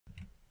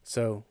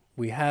So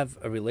we have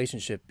a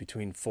relationship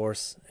between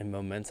force and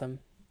momentum.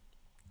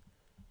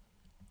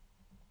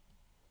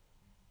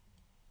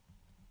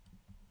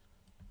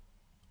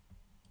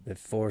 That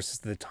force is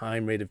the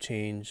time rate of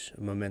change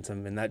of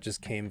momentum, and that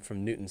just came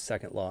from Newton's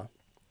second law.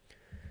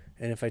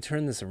 And if I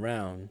turn this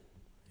around,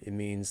 it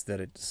means that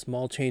a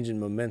small change in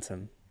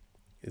momentum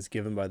is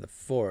given by the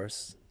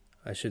force,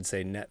 I should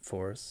say net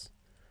force,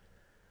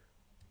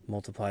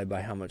 multiplied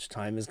by how much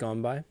time has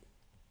gone by.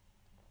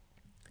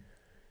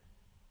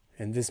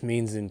 And this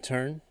means in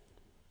turn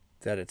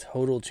that a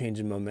total change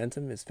in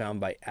momentum is found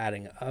by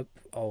adding up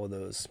all of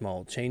those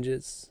small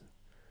changes,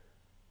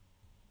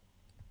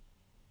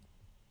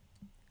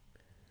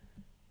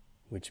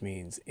 which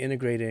means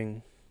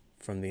integrating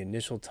from the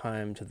initial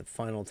time to the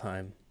final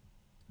time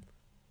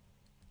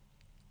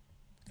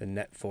the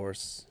net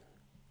force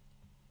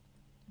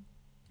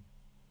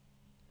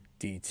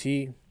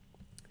dt,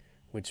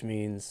 which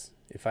means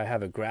if I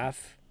have a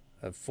graph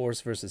of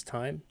force versus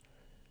time,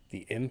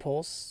 the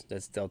impulse,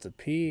 that's delta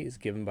p, is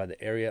given by the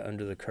area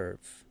under the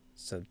curve.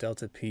 So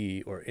delta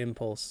p, or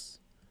impulse,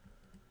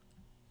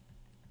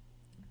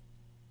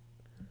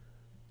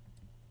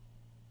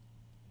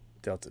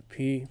 delta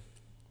p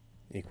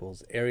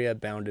equals area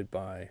bounded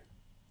by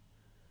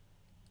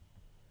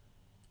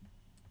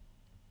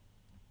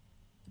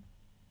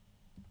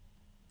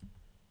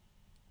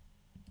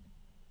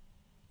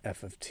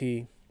f of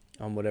t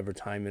on whatever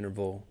time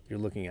interval you're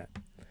looking at.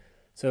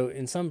 So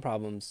in some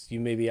problems, you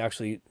may be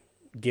actually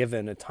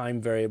given a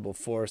time variable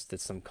force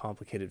that's some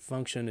complicated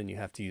function, and you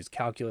have to use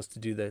calculus to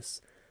do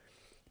this.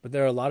 But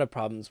there are a lot of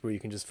problems where you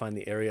can just find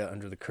the area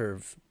under the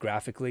curve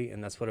graphically,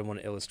 and that's what I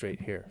want to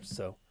illustrate here.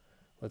 So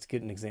let's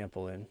get an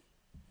example in.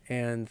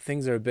 And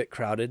things are a bit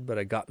crowded, but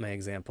I got my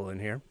example in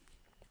here.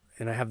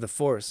 And I have the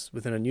force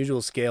with an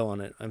unusual scale on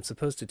it. I'm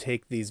supposed to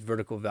take these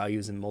vertical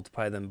values and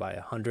multiply them by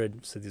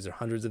 100. So these are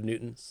hundreds of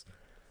newtons.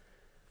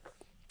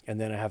 And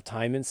then I have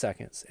time in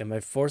seconds. And my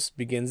force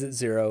begins at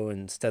 0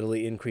 and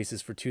steadily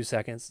increases for 2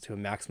 seconds to a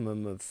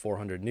maximum of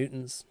 400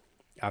 newtons,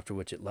 after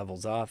which it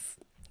levels off.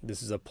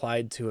 This is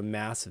applied to a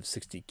mass of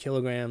 60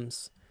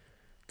 kilograms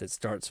that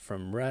starts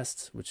from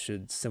rest, which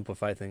should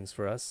simplify things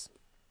for us.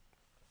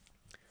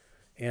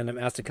 And I'm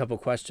asked a couple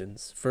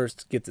questions.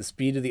 First, get the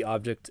speed of the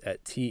object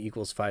at t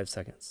equals 5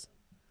 seconds.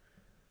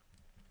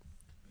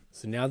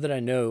 So now that I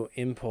know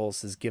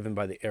impulse is given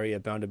by the area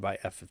bounded by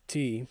f of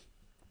t,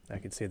 I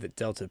can say that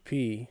delta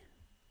p,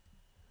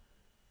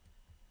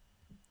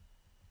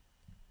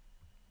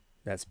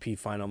 that's p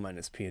final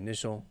minus p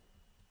initial.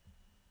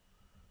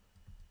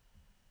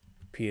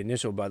 P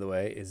initial, by the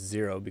way, is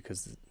 0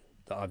 because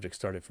the object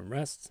started from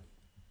rest.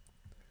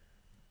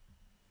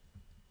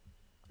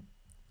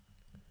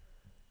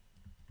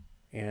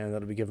 And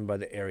that'll be given by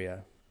the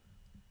area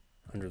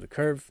under the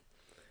curve.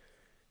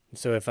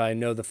 So if I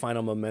know the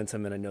final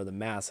momentum and I know the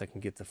mass, I can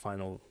get the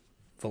final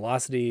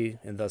velocity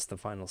and thus the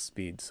final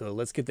speed. So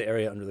let's get the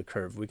area under the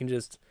curve. We can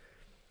just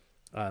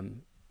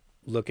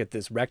look at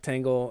this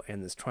rectangle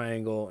and this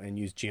triangle and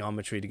use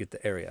geometry to get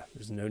the area.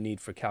 There's no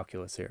need for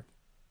calculus here.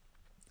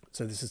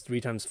 So this is 3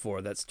 times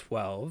 4, that's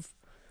 12.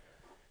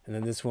 And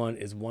then this one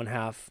is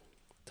 1/2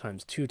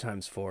 times 2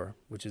 times 4,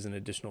 which is an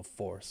additional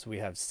 4. So we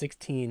have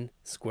 16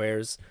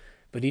 squares,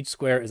 but each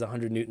square is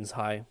 100 newtons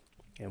high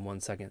and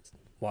 1 second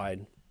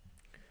wide.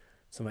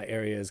 So my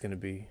area is going to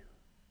be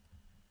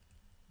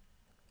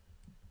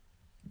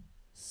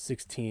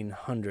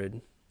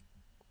 1600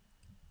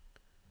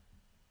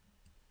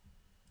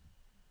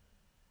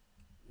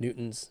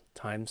 newtons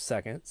times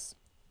seconds.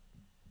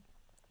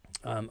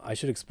 I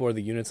should explore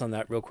the units on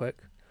that real quick.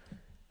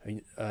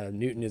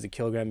 Newton is a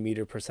kilogram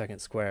meter per second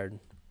squared.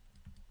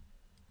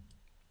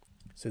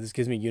 So this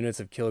gives me units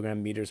of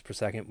kilogram meters per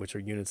second, which are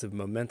units of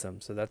momentum.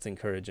 So that's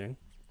encouraging.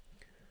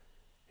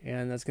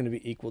 And that's going to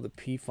be equal to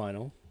P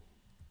final,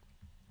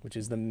 which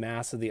is the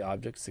mass of the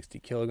object, 60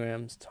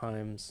 kilograms,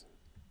 times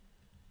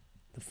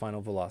the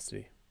final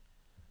velocity.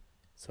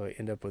 So I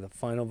end up with a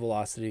final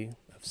velocity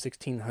of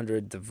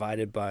 1600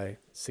 divided by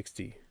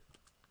 60,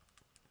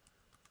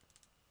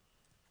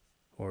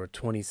 or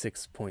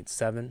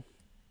 26.7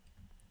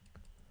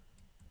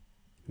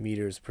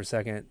 meters per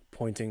second,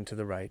 pointing to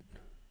the right.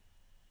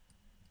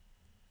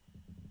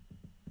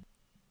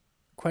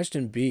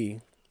 Question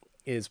B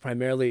is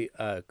primarily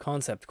a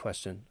concept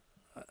question.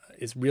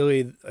 It's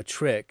really a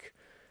trick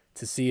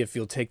to see if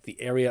you'll take the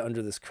area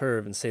under this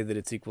curve and say that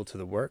it's equal to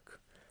the work.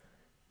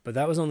 But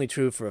that was only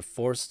true for a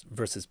force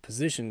versus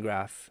position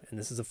graph, and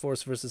this is a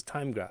force versus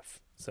time graph.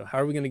 So how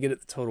are we going to get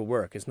at the total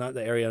work? It's not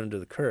the area under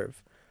the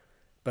curve.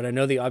 But I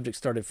know the object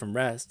started from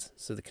rest,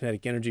 so the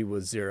kinetic energy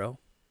was 0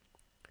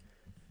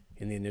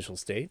 in the initial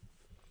state.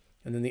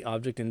 And then the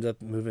object ended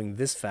up moving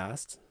this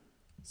fast.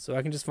 So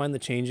I can just find the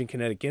change in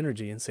kinetic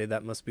energy and say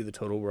that must be the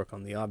total work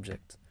on the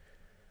object.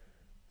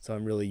 So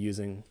I'm really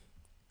using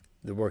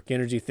the work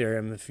energy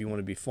theorem if you want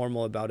to be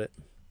formal about it.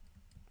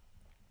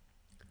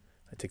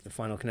 I take the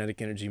final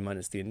kinetic energy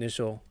minus the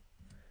initial.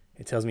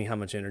 It tells me how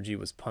much energy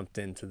was pumped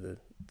into the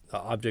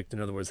object.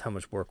 In other words, how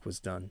much work was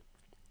done.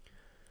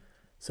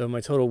 So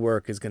my total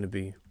work is going to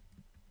be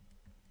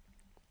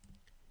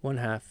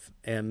 1/2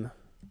 m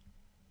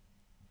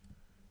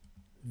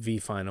v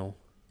final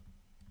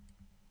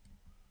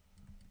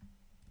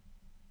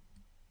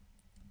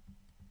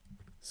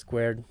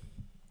squared,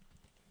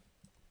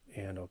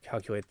 and I'll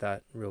calculate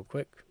that real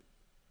quick.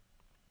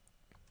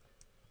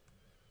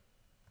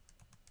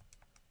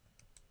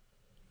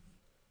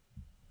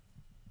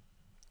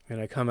 And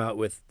I come out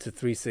with, to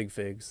 3 sig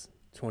figs,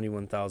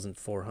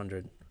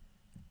 21,400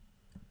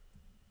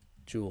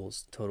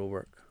 joules total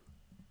work.